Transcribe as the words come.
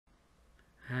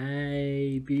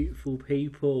beautiful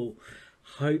people.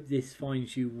 Hope this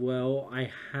finds you well. I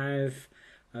have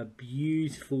a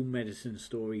beautiful medicine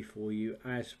story for you.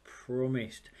 As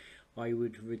promised, I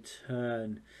would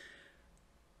return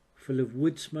full of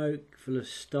wood smoke, full of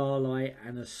starlight,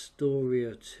 and a story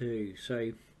or two.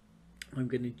 So I'm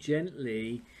going to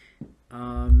gently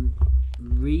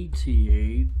read to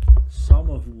you some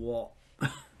of what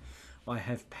I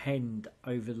have penned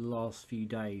over the last few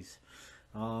days,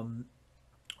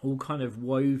 all kind of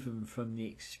woven from the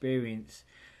experiences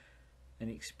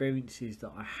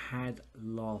that I had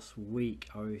last week.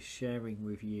 I was sharing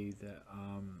with you that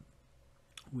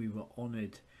we were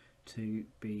honoured to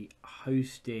be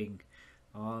hosting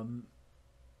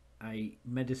a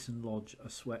medicine lodge, a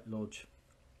sweat lodge,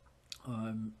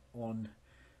 on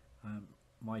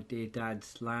my dear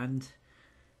dad's land,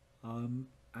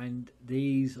 and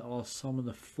these are some of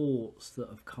the thoughts that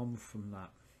have come from that,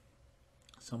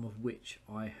 some of which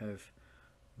I have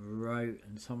wrote,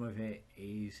 and some of it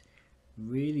is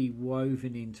really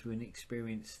woven into an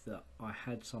experience that I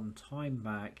had some time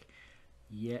back,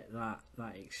 yet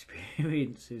that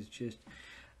experience is just,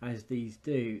 as these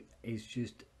do, is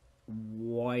just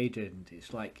widened.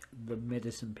 It's like the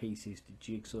medicine pieces, the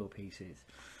jigsaw pieces.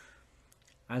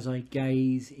 As I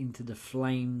gaze into the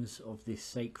flames of this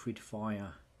sacred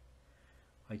fire,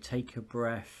 I take a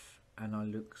breath and I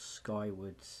look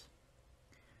skywards,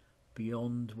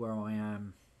 beyond where I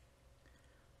am,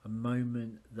 a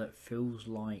moment that feels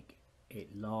like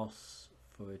it lasts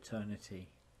for eternity.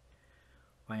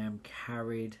 I am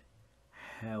carried,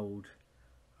 held,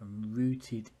 and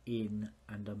rooted in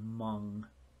and among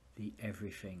the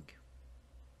everything.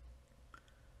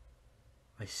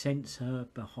 I sense her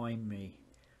behind me.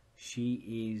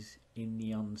 She is in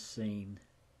the unseen,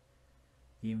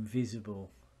 the invisible,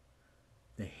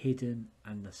 the hidden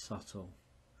and the subtle.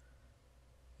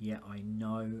 Yet I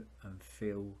know and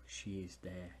feel she is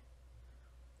there.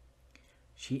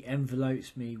 She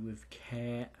envelopes me with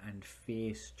care and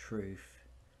fierce truth.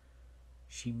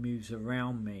 She moves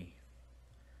around me,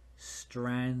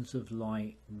 strands of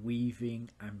light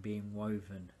weaving and being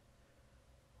woven.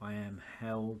 I am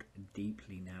held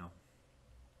deeply now.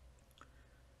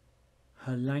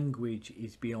 Her language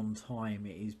is beyond time,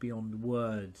 it is beyond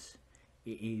words,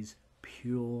 it is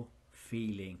pure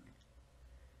feeling.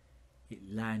 It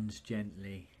lands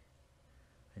gently,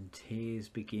 and tears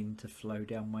begin to flow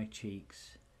down my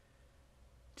cheeks,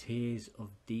 tears of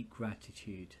deep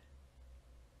gratitude.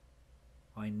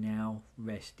 I now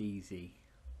rest easy.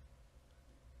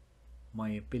 My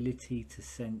ability to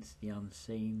sense the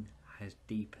unseen has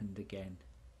deepened again.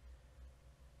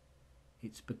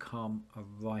 It's become a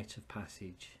rite of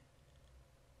passage.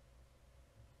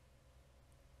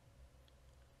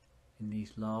 In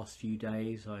these last few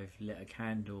days I've lit a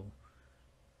candle,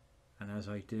 and as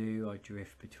I do, I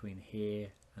drift between here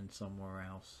and somewhere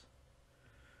else.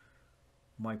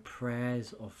 My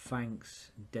prayers of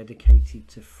thanks dedicated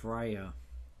to Freya,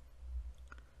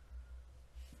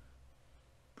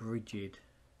 Brigid,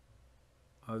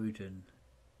 Odin,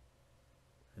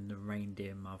 and the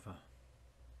reindeer mother,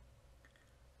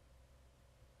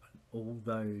 and all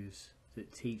those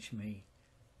that teach me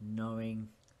knowing,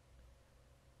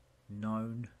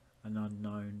 known and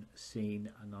unknown,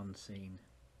 seen and unseen.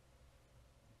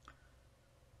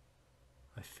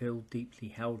 I feel deeply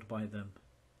held by them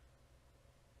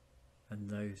and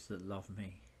those that love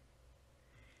me.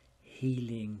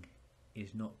 Healing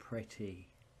is not pretty,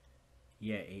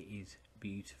 yet it is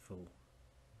beautiful.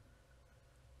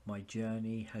 My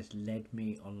journey has led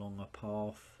me along a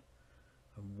path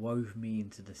and wove me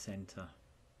into the centre.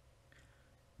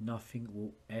 Nothing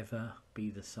will ever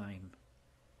be the same.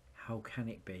 How can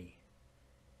it be?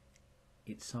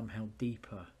 It's somehow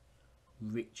deeper,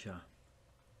 richer.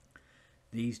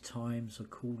 These times are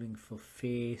calling for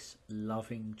fierce,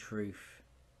 loving truth.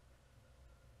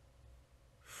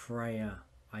 Freya,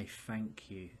 I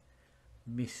thank you,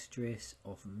 mistress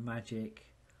of magic,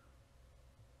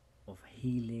 of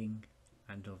healing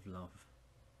and of love,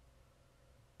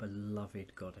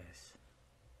 beloved goddess.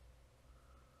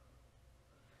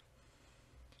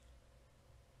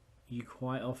 You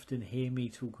quite often hear me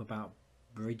talk about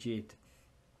Brigid,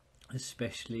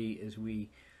 especially as we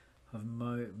have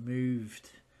moved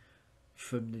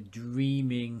from the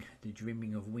dreaming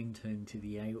of winter into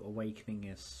the awakening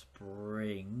of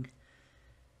spring.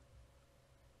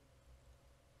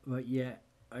 But yet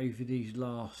over these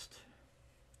last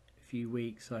few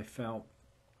weeks I felt,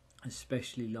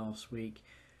 especially last week,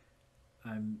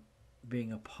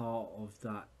 being a part of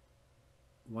that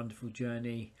wonderful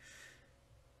journey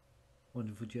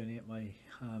at my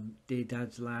dear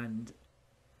dad's land,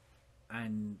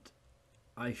 and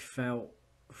I felt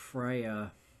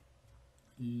Freya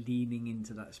leaning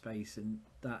into that space, and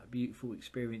that beautiful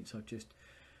experience I've just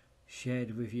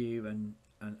shared with you and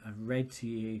read to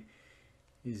you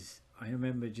is, I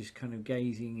remember just kind of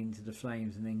gazing into the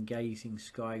flames and then gazing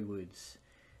skywards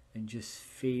and just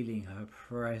feeling her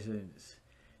presence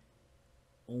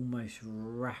almost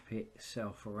wrap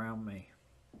itself around me.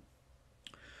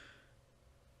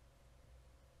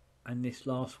 And this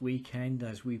last weekend,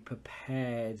 as we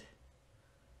prepared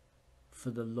for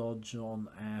the lodge on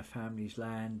our family's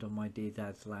land, on my dear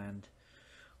dad's land,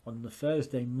 on the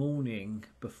Thursday morning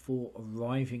before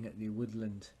arriving at the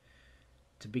woodland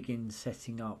to begin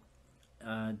setting up,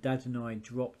 Dad and I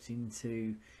dropped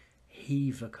into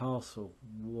Hever Castle.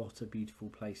 What a beautiful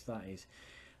place that is.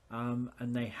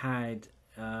 And they had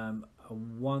a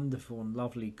wonderful and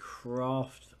lovely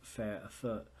craft fair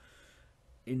afoot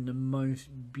in the most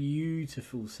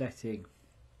beautiful setting,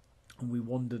 and we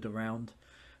wandered around,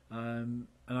 and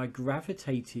I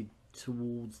gravitated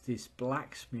towards this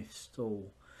blacksmith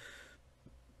stall,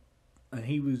 and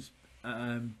he was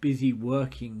busy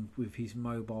working with his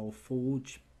mobile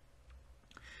forge,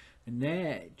 and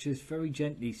there, just very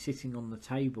gently sitting on the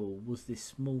table, was this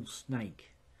small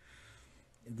snake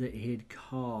that he had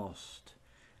cast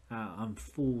and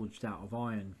forged out of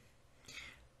iron.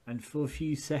 And for a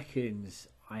few seconds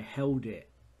I held it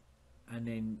and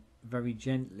then very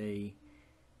gently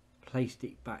placed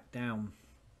it back down.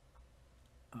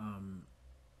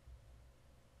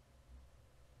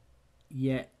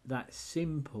 Yet that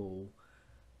simple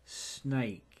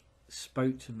snake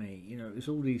spoke to me. You know, it was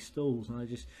all these stalls, and I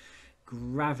just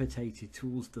gravitated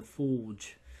towards the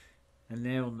forge, and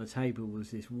there on the table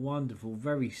was this wonderful,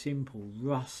 very simple,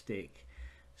 rustic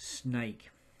snake.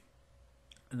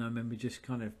 And I remember just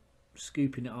kind of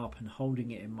scooping it up and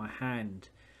holding it in my hand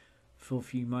for a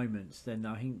few moments. Then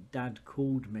I think Dad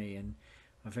called me, and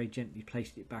I very gently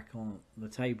placed it back on the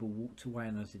table, walked away,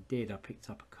 and as I did, I picked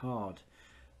up a card.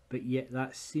 But yet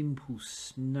that simple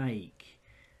snake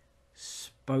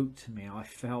spoke to me. I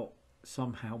felt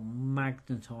somehow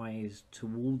magnetized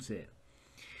towards it.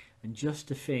 And just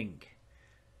to think,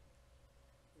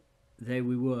 there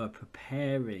we were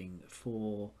preparing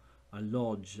for a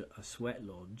lodge, a sweat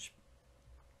lodge,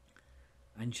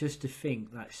 and just to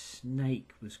think that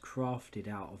snake was crafted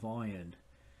out of iron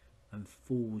and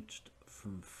forged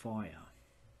from fire.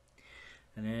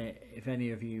 And if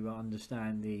any of you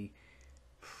understand the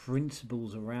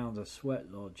principles around a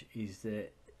sweat lodge, is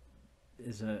that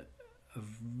there's a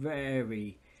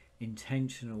very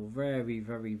intentional,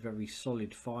 very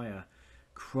solid fire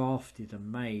crafted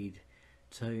and made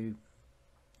to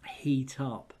heat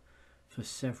up for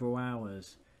several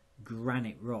hours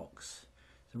granite rocks.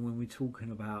 So when we're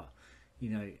talking about, you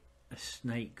know, a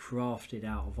snake crafted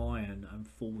out of iron and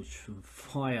forged from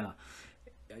fire,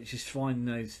 I just find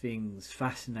those things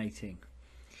fascinating.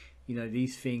 You know,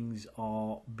 these things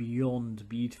are beyond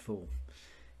beautiful.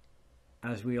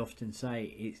 As we often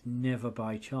say, it's never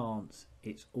by chance,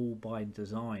 it's all by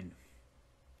design.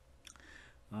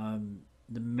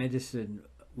 The medicine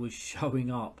was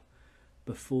showing up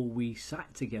before we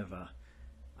sat together,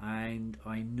 and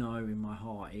I know in my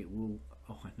heart it will,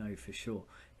 I know for sure,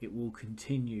 it will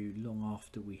continue long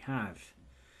after we have.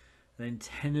 Then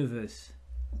 10 of us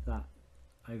that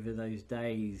over those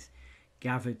days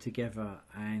gathered together,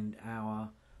 and our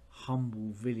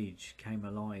humble village came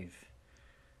alive.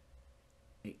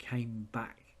 It came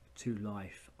back to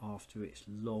life after its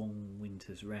long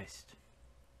winter's rest,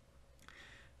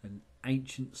 and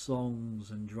ancient songs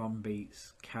and drum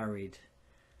beats carried,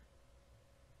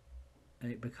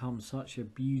 and it becomes such a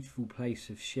beautiful place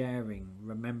of sharing,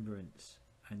 remembrance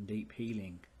and deep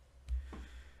healing.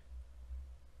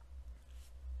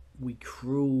 We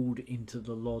crawled into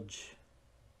the lodge,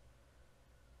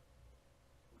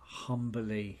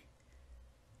 humbly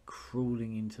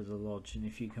crawling into the lodge, and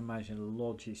if you can imagine, a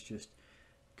lodge is just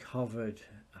covered,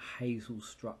 a hazel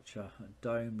structure, a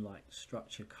dome-like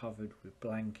structure covered with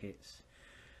blankets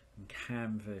and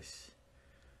canvas,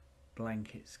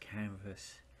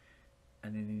 canvas,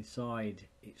 and then inside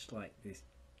it's like this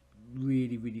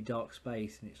really dark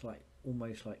space, and it's like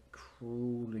almost like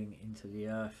crawling into the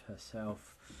earth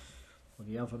herself. Or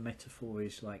the other metaphor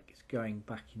is like it's going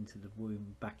back into the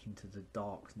womb, back into the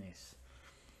darkness,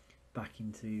 back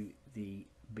into the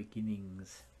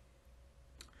beginnings.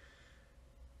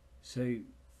 So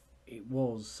it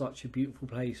was such a beautiful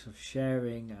place of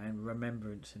sharing and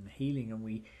remembrance and healing, and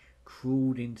we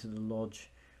crawled into the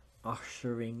lodge,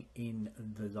 ushering in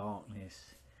the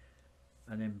darkness,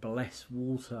 and then blessed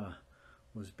water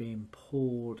was being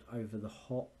poured over the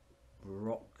hot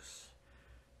rocks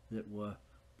that were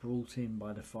brought in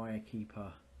by the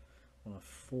firekeeper on a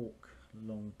fork,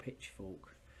 long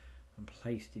pitchfork, and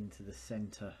placed into the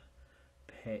centre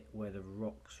pit where the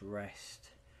rocks rest,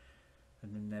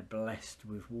 and then they're blessed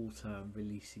with water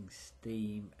releasing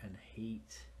steam and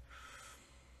heat.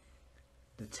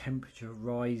 The temperature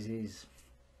rises,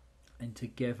 and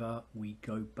together we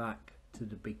go back to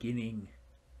the beginning.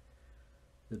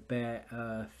 The bare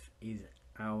earth is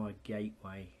our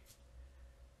gateway.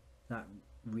 That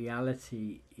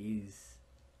reality is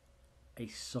a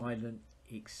silent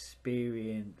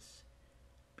experience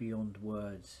beyond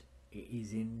words. It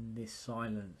is in this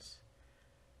silence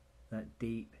that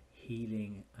deep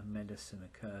healing and medicine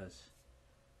occurs,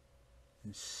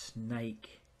 and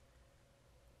snake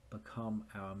become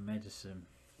our medicine.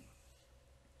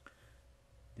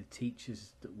 The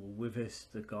teachers that were with us,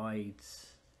 the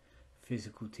guides,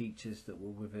 physical teachers that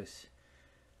were with us,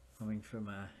 coming from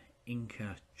a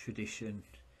Inca tradition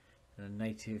and a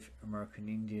Native American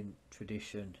Indian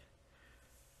tradition,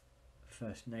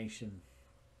 First Nation,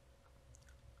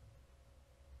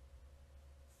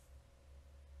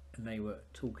 and they were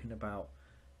talking about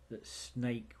that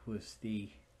snake was the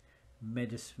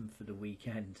medicine for the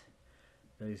weekend.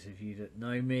 Those of you that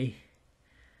know me,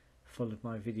 followed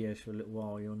my videos for a little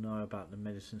while, you'll know about the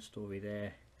medicine story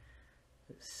there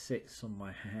that sits on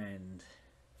my hand.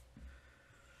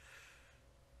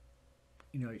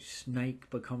 You know, snake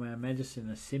become our medicine,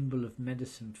 a symbol of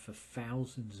medicine for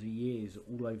thousands of years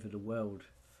all over the world.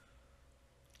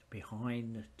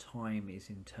 Behind time is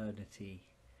eternity,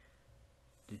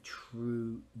 the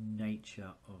true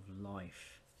nature of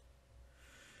life.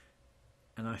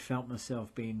 And I felt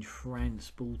myself being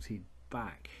transported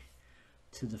back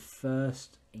to the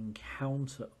first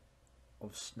encounter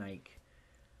of snake,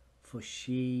 for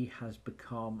she has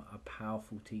become a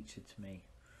powerful teacher to me.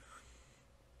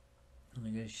 And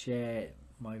I'm going to share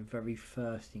my very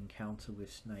first encounter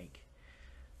with snake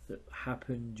that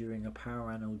happened during a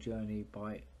parallel journey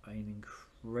by an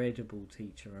incredible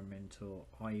teacher and mentor,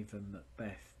 Ivan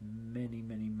Macbeth,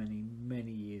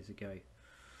 many years ago.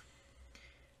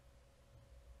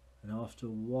 And after a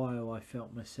while I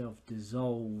felt myself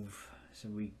dissolve. So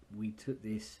we took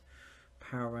this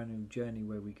parallel journey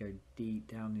where we go deep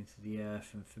down into the earth,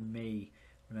 and for me,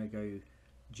 when I go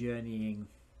journeying,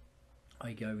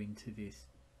 I go into this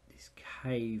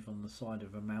cave on the side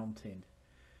of a mountain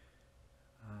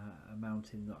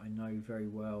that I know very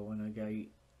well. When I go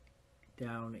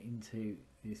down into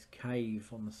this cave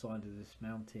on the side of this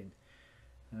mountain,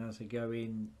 and as I go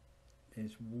in,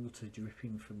 there's water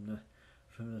dripping from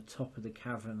the top of the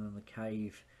cavern and the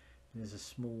cave. There's a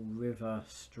small river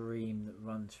stream that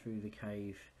runs through the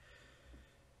cave,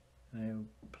 and it'll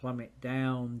plummet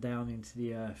down into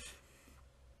the earth.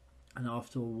 And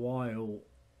after a while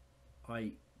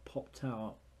I popped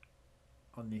out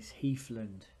on this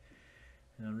heathland,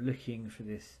 and I'm looking for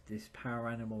this power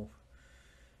animal,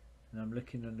 and I'm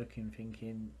looking and looking,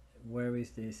 thinking, where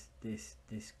is this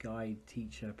guide,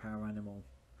 teacher, power animal?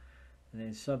 And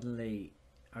then suddenly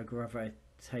I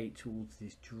gravitate towards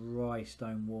this dry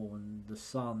stone wall, and the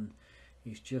sun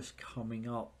is just coming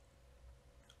up,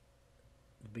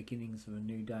 the beginnings of a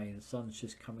new day. The sun's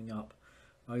just coming up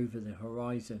over the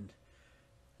horizon,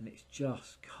 and it's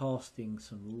just casting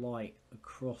some light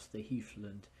across the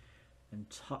heathland and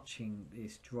touching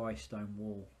this dry stone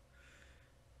wall.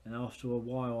 And after a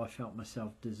while I felt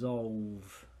myself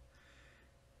dissolve,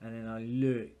 and then I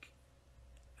look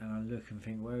and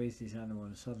think, where is this animal?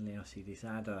 And suddenly I see this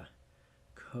adder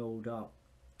curled up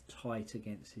tight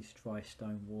against this dry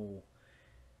stone wall,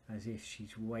 as if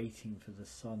she's waiting for the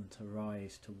sun to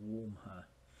rise to warm her.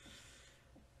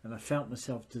 And I felt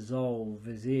myself dissolve,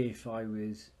 as if I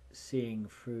was seeing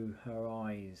through her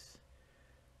eyes,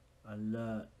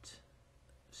 alert,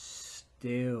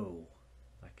 still,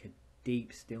 like a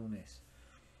deep stillness,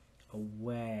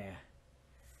 aware,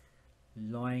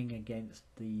 lying against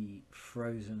the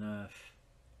frozen earth.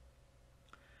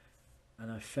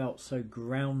 And I felt so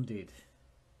grounded.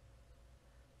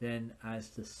 Then as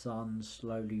the sun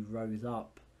slowly rose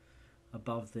up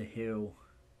above the hill,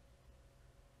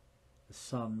 the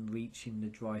sun reaching the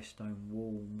dry stone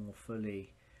wall more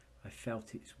fully, I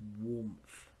felt its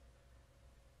warmth.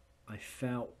 I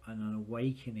felt an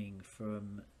awakening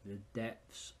from the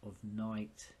depths of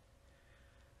night,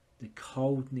 the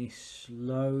coldness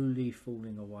slowly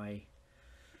falling away.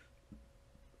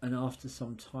 And after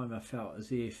some time I felt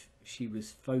as if she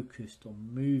was focused on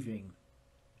moving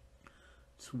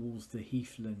towards the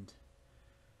heathland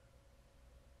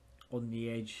on the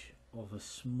edge of a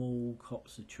small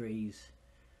copse of trees,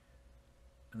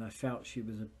 and I felt she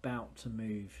was about to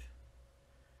move,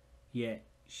 yet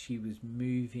she was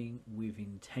moving with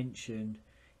intention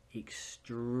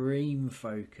extreme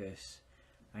focus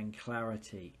and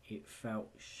clarity. It felt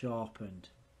sharpened.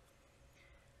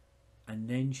 And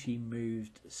then she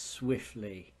moved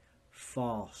swiftly,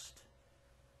 fast,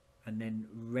 and then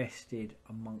rested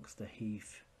amongst the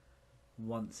heath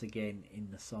once again in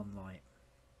the sunlight.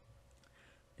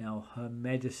 Now her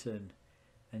medicine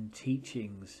and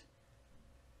teachings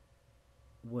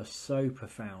were so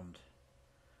profound.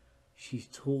 She's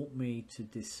taught me to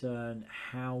discern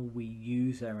how we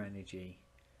use our energy,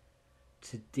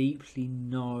 to deeply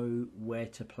know where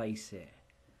to place it,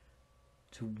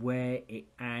 to where it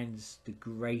adds the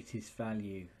greatest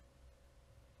value,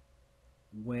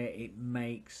 where it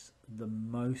makes the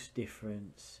most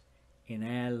difference in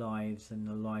our lives and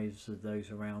the lives of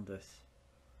those around us,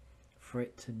 for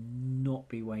it to not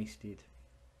be wasted.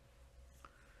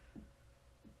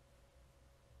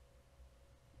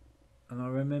 And I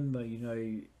remember, you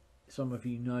know, some of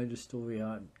you know the story.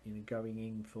 I'm, you know, going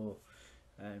in for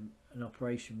an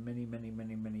operation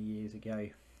many years ago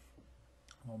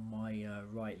on my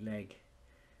right leg,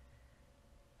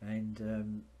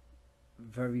 and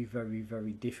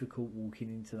very difficult walking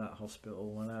into that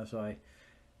hospital. And as I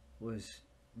was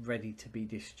ready to be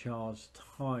discharged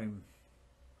home,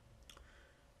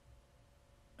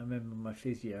 I remember my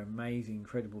physio, amazing,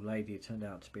 incredible lady. It turned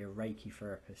out to be a Reiki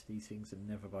therapist. These things are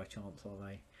never by chance, are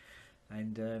they?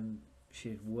 And she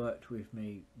had worked with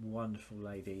me, wonderful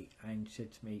lady, and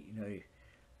said to me, you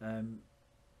know,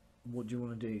 what do you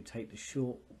want to do? Take the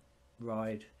short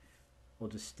ride or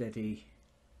the steady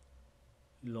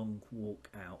long walk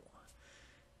out?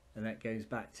 And that goes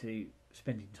back to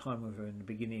spending time with her in the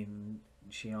beginning.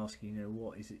 She asked, you know,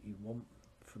 what is it you want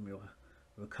from your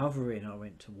recovery? And I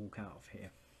went to walk out of here.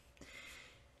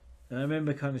 And I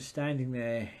remember kind of standing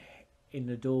there in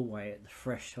the doorway at the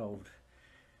threshold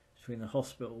between the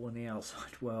hospital and the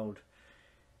outside world,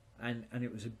 and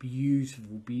it was a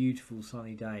beautiful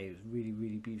sunny day. It was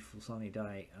really beautiful sunny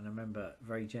day, and I remember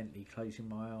very gently closing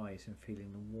my eyes and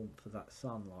feeling the warmth of that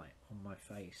sunlight on my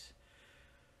face,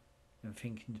 and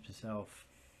thinking to myself,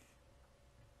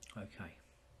 okay,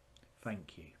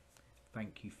 thank you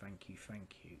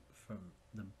from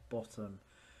the bottom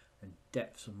and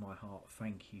depths of my heart.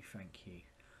 Thank you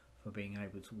for being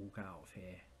able to walk out of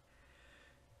here.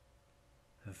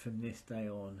 And from this day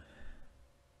on,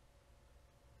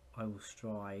 I will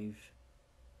strive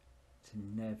to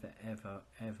never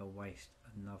ever waste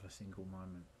another single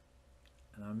moment.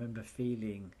 And I remember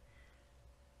feeling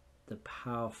the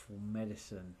powerful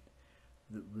medicine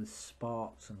that was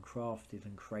sparked and crafted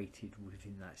and created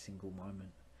within that single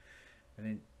moment. And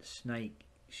then Snake,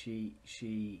 she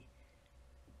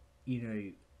you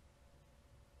know,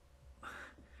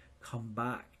 come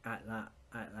back at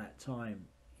that time.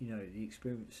 You know, the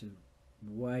experience of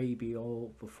way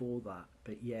beyond before that,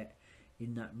 but yet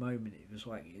in that moment it was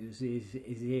like it was as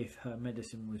if her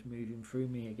medicine was moving through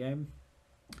me again,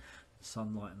 the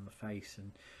sunlight on my face,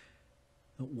 and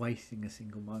not wasting a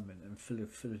single moment, and full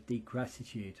of deep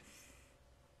gratitude.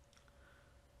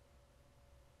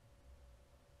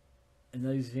 And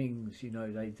those things, you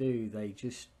know, they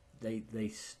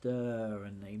stir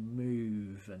and they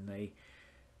move, and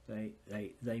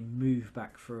they move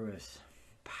back through us.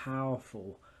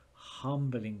 Powerful,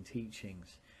 humbling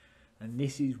teachings. And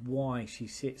this is why she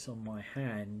sits on my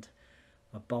hand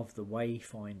above the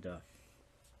wayfinder.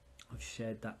 I've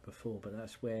shared that before, but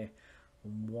that's where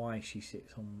and why she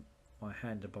sits on my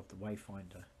hand above the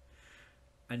wayfinder.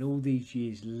 And all these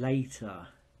years later,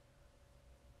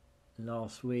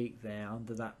 last week there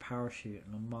under that parachute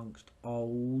and amongst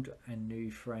old and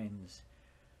new friends,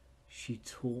 she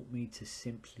taught me to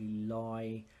simply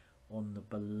lie on the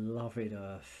beloved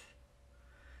earth.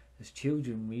 As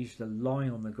children, we used to lie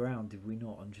on the ground, did we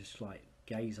not, and just like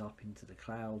gaze up into the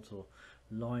clouds, or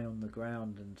lie on the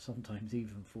ground and sometimes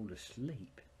even fall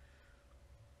asleep.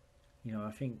 You know,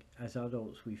 I think as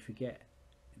adults we forget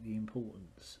the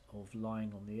importance of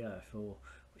lying on the earth, or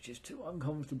which is too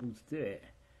uncomfortable to do it.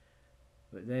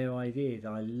 But there I did.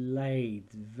 I laid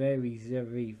very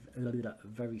simply,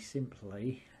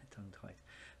 tongue-tied,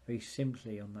 very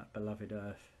simply on that beloved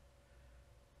earth,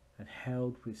 and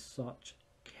held with such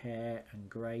care and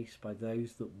grace by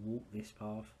those that walk this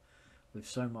path with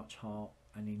so much heart.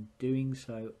 And in doing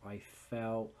so, I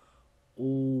felt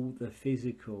all the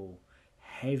physical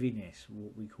heaviness,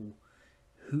 what we call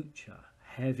hucha,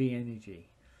 heavy energy,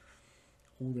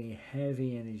 all the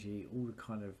heavy energy, all the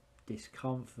kind of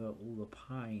discomfort, all the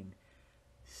pain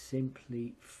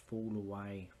simply fall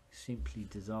away, simply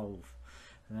dissolve.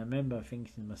 And I remember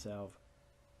thinking to myself,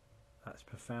 that's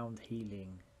profound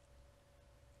healing.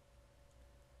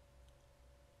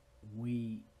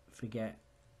 We forget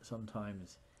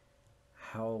sometimes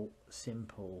how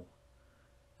simple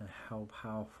and how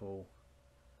powerful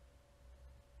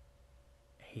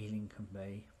healing can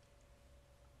be.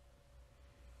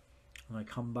 And I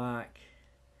come back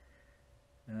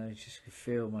and I just could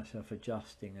feel myself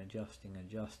adjusting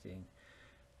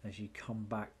as you come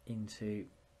back into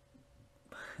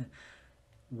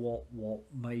what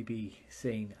may be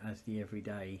seen as the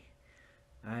everyday.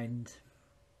 And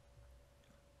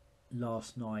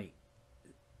last night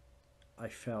I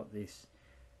felt this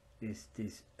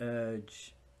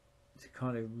urge to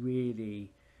kind of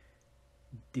really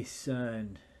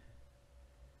discern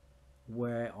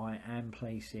where I am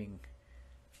placing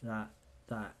that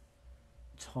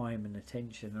time and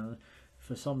attention. And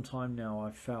for some time now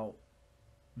I've felt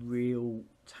real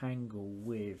tangle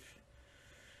with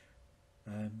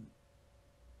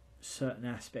certain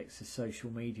aspects of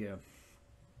social media,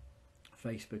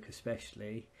 Facebook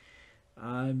especially,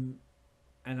 and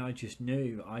I just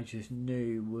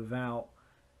knew without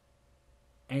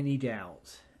any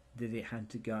doubt that it had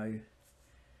to go.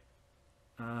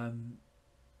 And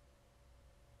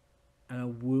I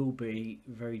will be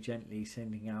very gently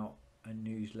sending out a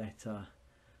newsletter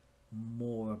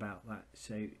more about that.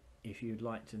 So if you'd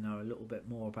like to know a little bit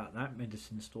more about that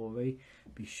medicine story,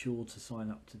 be sure to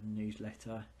sign up to the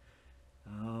newsletter.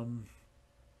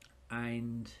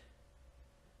 And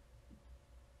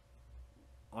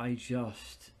I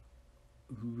just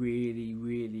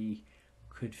really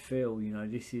could feel,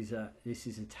 this is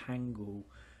a tangle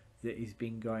that has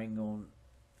been going on,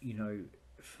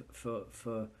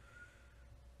 for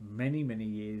many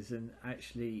years. And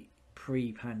actually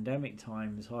pre-pandemic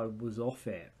times I was off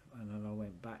it, and then I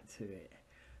went back to it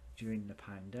during the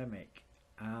pandemic.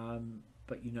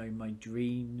 But my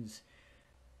dreams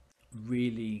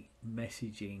really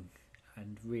messaging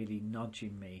and really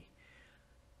nudging me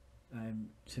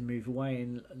to move away.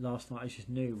 And last night I just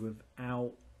knew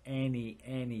without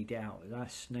any doubt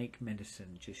that snake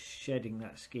medicine, just shedding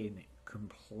that skin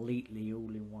completely all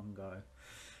in one go,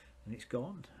 and it's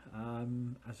gone.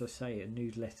 As I say, a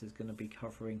newsletter is going to be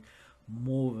covering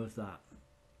more of that.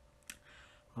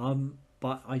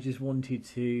 But I just wanted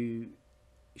to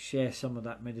share some of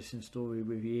that medicine story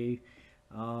with you.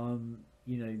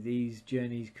 These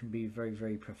journeys can be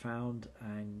very profound,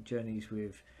 and journeys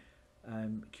with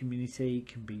community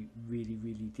can be really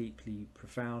deeply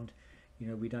profound.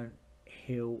 We don't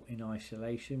heal in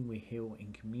isolation, we heal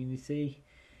in community.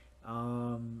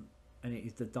 And it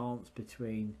is the dance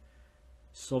between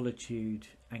solitude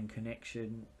and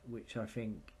connection, which I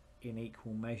think in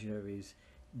equal measure is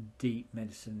deep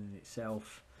medicine in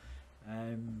itself.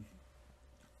 And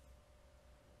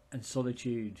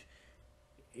solitude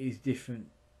is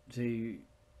different to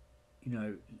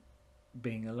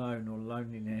being alone or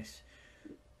loneliness.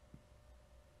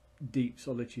 Deep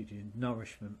solitude is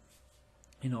nourishment.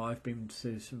 I've been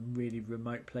to some really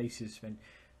remote places, spent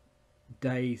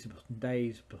days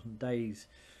upon days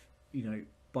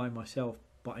by myself,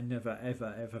 but I never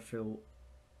ever feel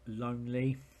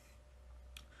lonely,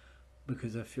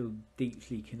 because I feel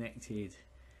deeply connected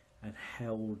and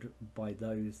held by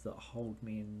those that hold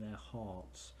me in their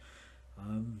hearts.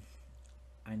 And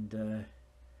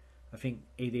I think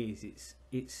it's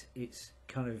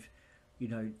kind of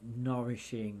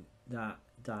nourishing that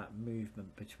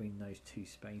movement between those two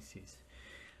spaces.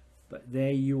 But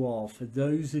there you are. For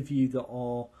those of you that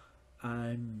are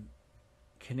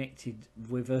connected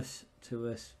with us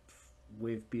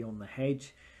with Beyond the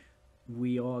Hedge,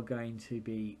 we are going to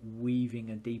be weaving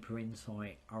a deeper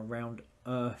insight around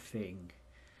earthing,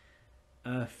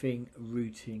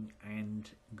 rooting and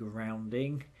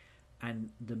grounding,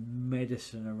 and the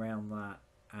medicine around that,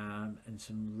 and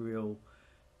some real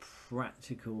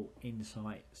practical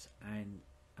insights and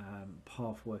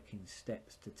path working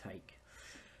steps to take.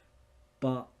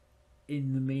 But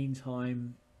in the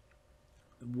meantime,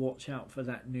 watch out for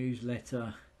that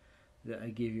newsletter that I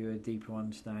give you a deeper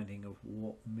understanding of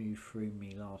what moved through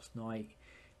me last night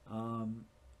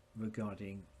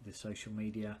regarding the social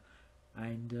media.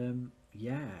 And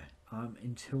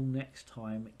until next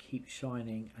time, keep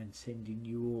shining, and sending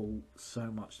you all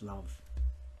so much love.